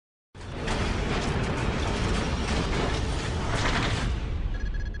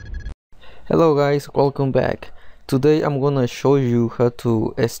Hello guys, welcome back. Today I'm gonna show you how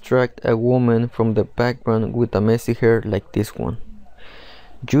to extract a woman from the background with a messy hair like this one.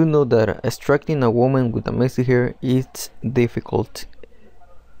 You know that extracting a woman with a messy hair is difficult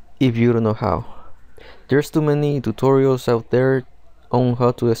if you don't know how. There's too many tutorials out there on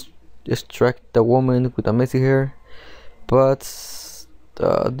how to extract a woman with a messy hair, but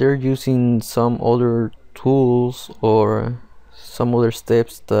they're using some other tools or some other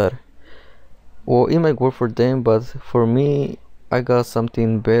steps that, well, it might work for them, but for me I got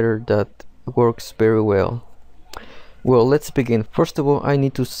something better that works very well. Well, let's begin. First of all, I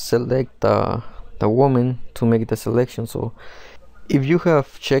need to select the woman to make the selection. So if you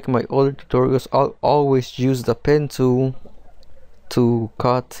have checked my other tutorials, I'll always use the pen tool to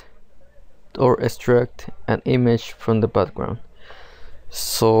cut or extract an image from the background.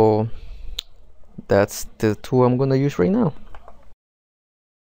 So that's the tool I'm gonna use right now.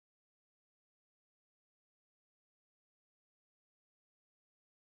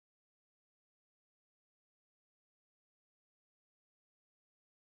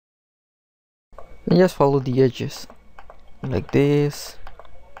 And just follow the edges like this.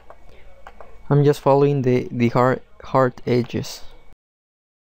 I'm just following the hard edges.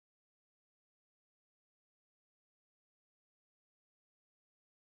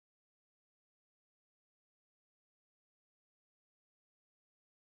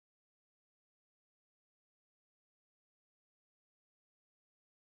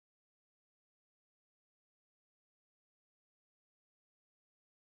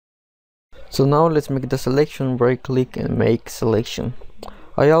 So now let's make the selection. Right click and make selection.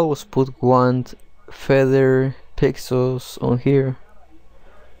 I always put want feather pixels on here,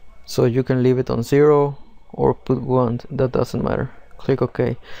 so you can leave it on 0 or put want, that doesn't matter. Click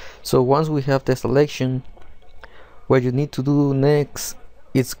OK. So once we have the selection, what you need to do next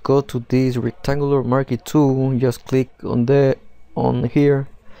is go to this rectangular marquee tool, just click on here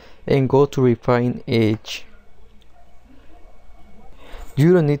and go to refine edge.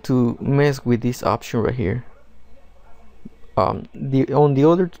 You don't need to mess with this option right here. On the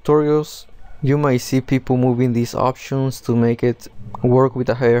other tutorials you might see people moving these options to make it work with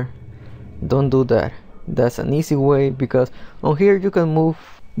the hair. Don't do that. That's an easy way, because on here you can move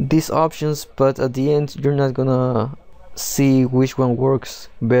these options, but at the end you're not gonna see which one works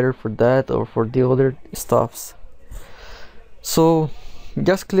better for that or for the other stuffs. So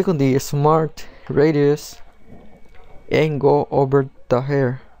just click on the smart radius and go over the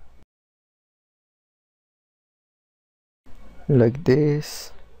hair like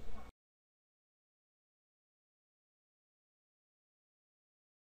this.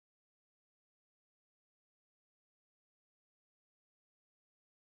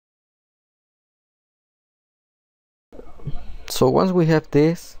 So once we have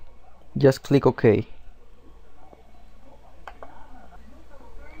this, just click OK.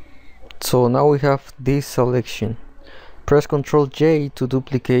 So now we have this selection. Press Ctrl J to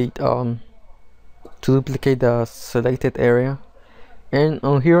duplicate the selected area, and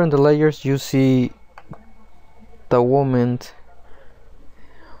on here on the layers you see the woman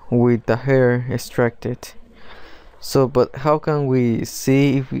with the hair extracted. So but how can we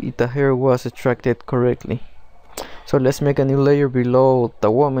see if the hair was extracted correctly? So let's make a new layer below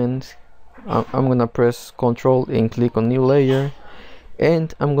the woman. I'm gonna press Ctrl and click on new layer,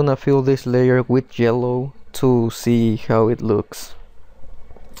 and I'm gonna fill this layer with yellow to see how it looks.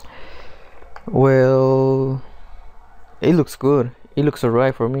 Well, it looks good. It looks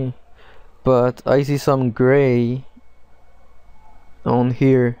alright for me, but I see some gray on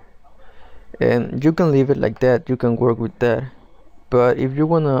here, and you can leave it like that. You can work with that, but if you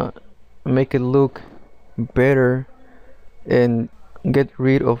wanna make it look better and get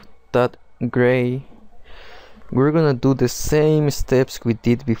rid of that gray, we're gonna do the same steps we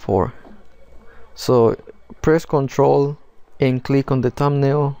did before. So press Ctrl and click on the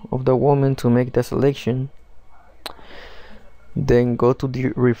thumbnail of the woman to make the selection, then go to the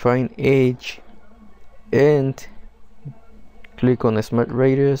refine edge and click on the smart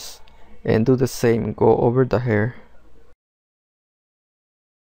radius and do the same, go over the hair.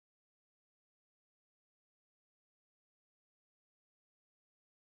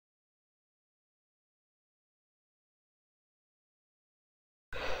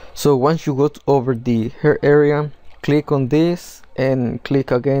 So once you go over the hair area, click on this and click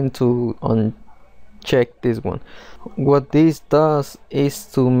again to uncheck this one. What this does is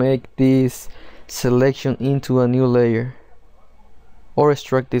to make this selection into a new layer, or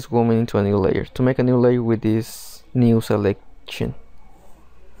extract this woman into a new layer, to make a new layer with this new selection.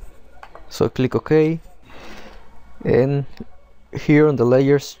 So click OK, and here on the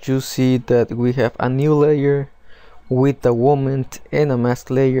layers you see that we have a new layer with a woman and a mask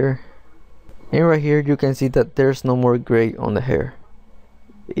layer, and right here you can see that there's no more gray on the hair.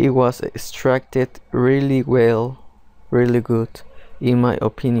 It was extracted really well, really good in my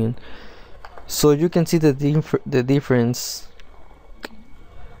opinion. So you can see the difference.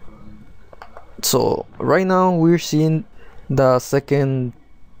 So right now we're seeing the second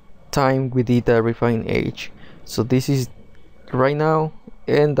time we did a refine age. So this is right now,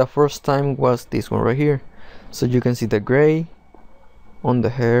 and the first time was this one right here. So you can see the gray on the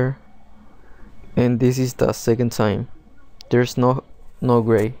hair, and this is the second time. There's no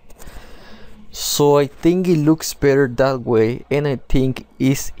gray. So I think it looks better that way, and I think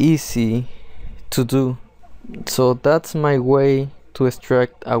it's easy to do. So that's my way to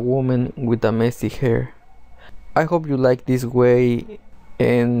extract a woman with a messy hair. I hope you like this way,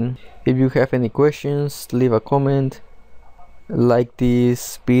 and if you have any questions, leave a comment. Like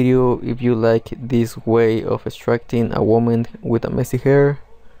this video if you like this way of extracting a woman with a messy hair,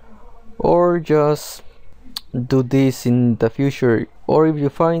 or just do this in the future. Or if you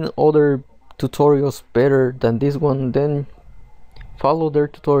find other tutorials better than this one, then follow their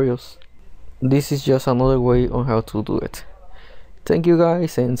tutorials. This is just another way on how to do it. Thank you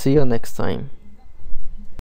guys, and see you next time.